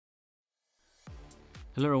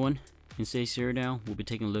Hello everyone, in today's Teardown, we'll be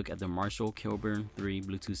taking a look at the Marshall Kilburn III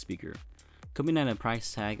Bluetooth speaker. Coming at a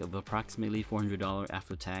price tag of approximately $400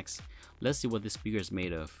 after tax, let's see what this speaker is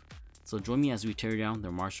made of. So join me as we tear down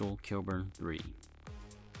the Marshall Kilburn III.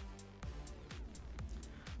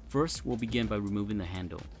 First, we'll begin by removing the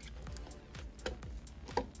handle.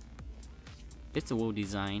 It's a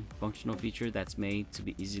well-designed, functional feature that's made to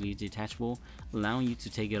be easily detachable, allowing you to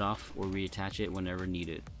take it off or reattach it whenever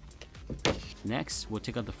needed. Next, we'll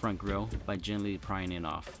take out the front grille by gently prying it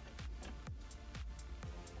off.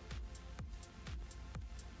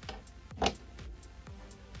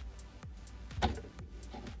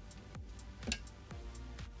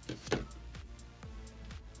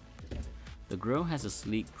 The grille has a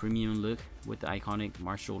sleek, premium look with the iconic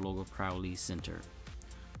Marshall logo proudly centered.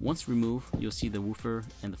 Once removed, you'll see the woofer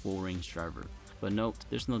and the full range driver. But note,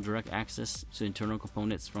 there's no direct access to internal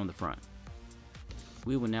components from the front.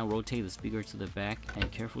 We will now rotate the speaker to the back and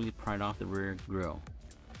carefully pry off the rear grille.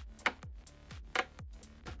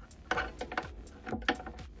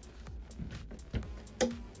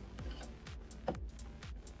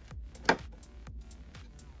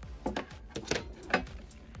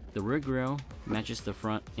 The rear grille matches the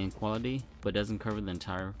front in quality but doesn't cover the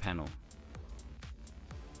entire panel.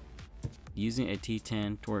 Using a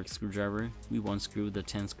T10 Torx screwdriver, we will unscrew the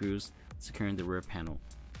 10 screws securing the rear panel.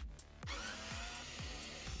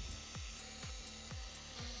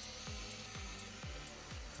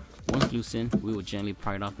 Once loosened, we will gently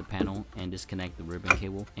pry it off the panel and disconnect the ribbon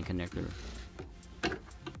cable and connector.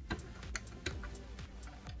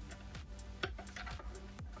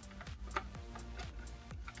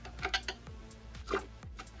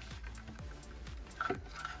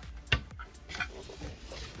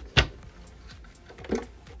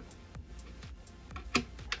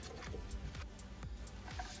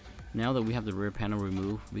 Now that we have the rear panel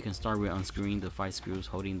removed, we can start with unscrewing the 5 screws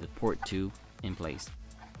holding the port 2 in place.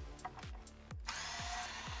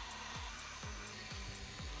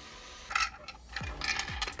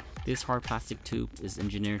 This hard plastic tube is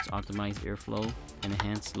engineered to optimize airflow and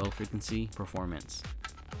enhance low frequency performance.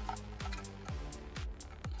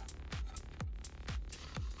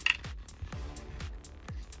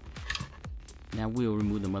 Now we will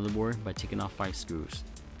remove the motherboard by taking off 5 screws.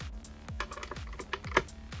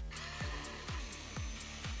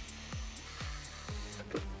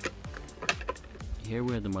 Here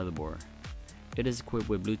we have the motherboard. It is equipped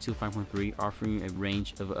with Bluetooth 5.3, offering a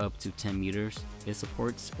range of up to 10 meters. It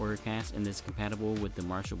supports Ordercast and is compatible with the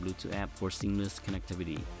Marshall Bluetooth app for seamless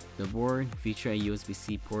connectivity. The board features a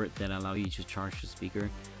USB-C port that allows you to charge the speaker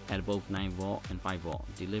at both 9V and 5V,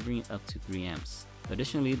 delivering up to 3 amps.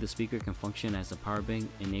 Additionally, the speaker can function as a power bank,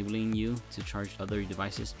 enabling you to charge other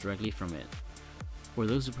devices directly from it. For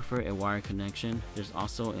those who prefer a wired connection, there's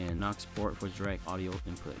also an aux port for direct audio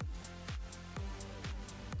input.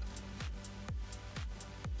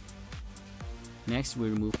 Next, we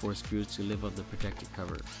remove 4 screws to lift up the protective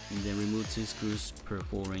cover, and then remove 2 screws per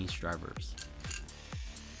full range drivers.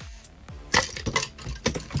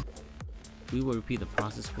 We will repeat the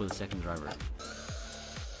process for the second driver.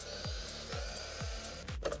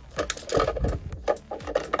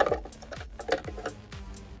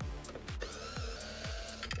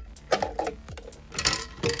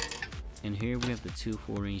 And here we have the 2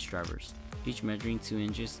 full range drivers, each measuring 2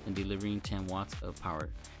 inches and delivering 10 watts of power.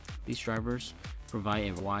 These drivers provide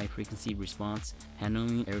a wide frequency response,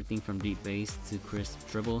 handling everything from deep bass to crisp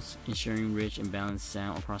trebles, ensuring rich and balanced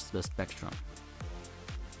sound across the spectrum.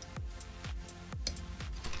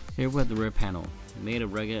 Here we have the rear panel. Made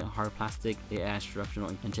of rugged hard plastic, it adds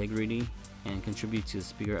structural integrity and contributes to the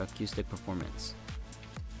speaker acoustic performance.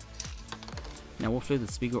 Now we'll flip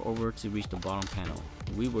the speaker over to reach the bottom panel.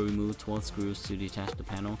 We will remove 12 screws to detach the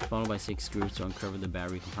panel, followed by 6 screws to uncover the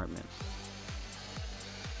battery compartment.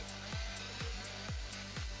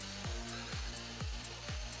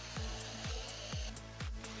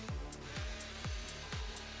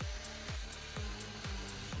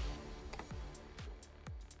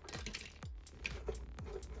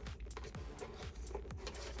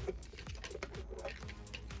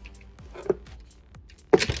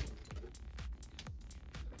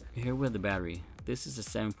 Here we have the battery. This is a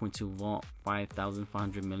 7.2V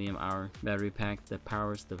 5500 mAh battery pack that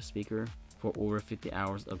powers the speaker for over 50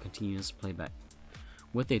 hours of continuous playback.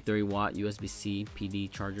 With a 30W USB-C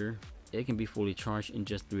PD charger, it can be fully charged in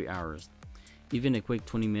just 3 hours. Even a quick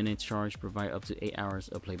 20-minute charge provides up to 8 hours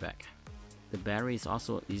of playback. The battery is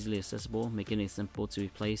also easily accessible, making it simple to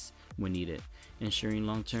replace when needed, ensuring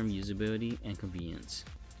long-term usability and convenience.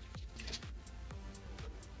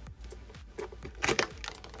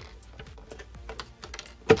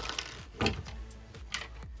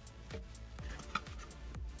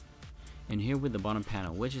 And here with the bottom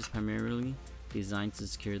panel, which is primarily designed to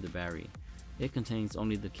secure the battery. It contains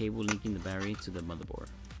only the cable linking the battery to the motherboard.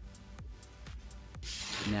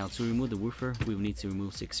 Now to remove the woofer, we will need to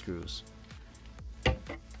remove 6 screws.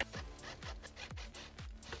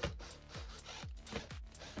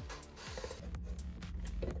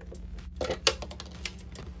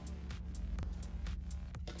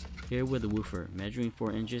 Here with the woofer, measuring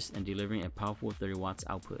 4 inches and delivering a powerful 30 watts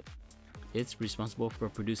output. It's responsible for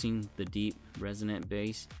producing the deep, resonant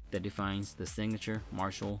bass that defines the signature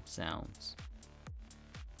Marshall sounds.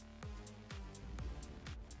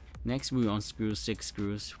 Next, we unscrew 6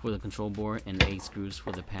 screws for the control board and 8 screws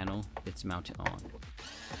for the panel it's mounted on.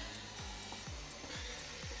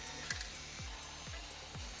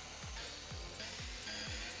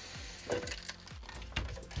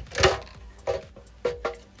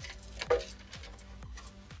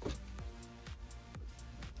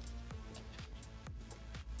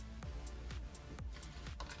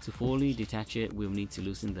 To fully detach it, we will need to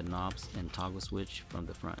loosen the knobs and toggle switch from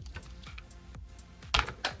the front.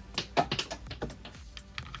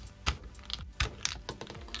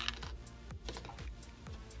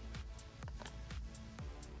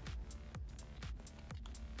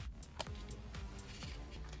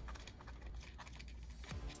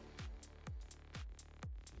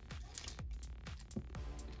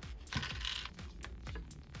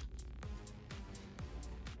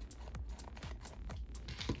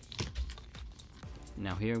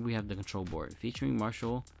 Now here we have the control board, featuring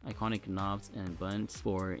Marshall iconic knobs and buttons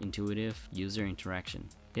for intuitive user interaction.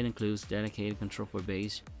 It includes dedicated control for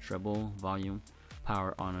bass, treble, volume,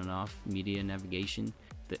 power on and off, media navigation,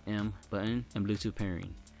 the M button, and Bluetooth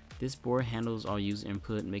pairing. This board handles all user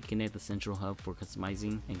input, making it the central hub for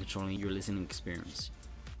customizing and controlling your listening experience.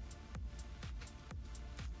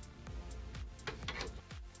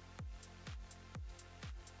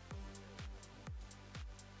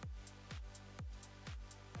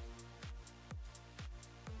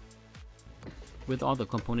 With all the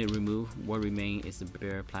component removed, what remains is the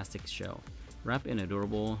bare plastic shell, wrapped in a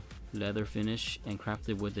durable leather finish and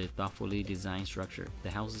crafted with a thoughtfully designed structure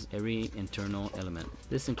that houses every internal element.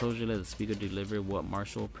 This enclosure lets the speaker deliver what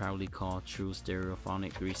Marshall proudly called true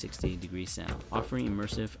stereophonic 360-degree sound, offering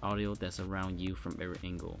immersive audio that surrounds you from every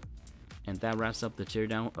angle. And that wraps up the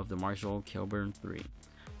teardown of the Marshall Kilburn III.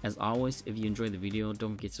 As always, if you enjoyed the video,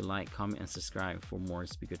 don't forget to like, comment, and subscribe for more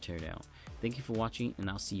speaker teardown. Thank you for watching, and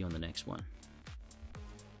I'll see you on the next one.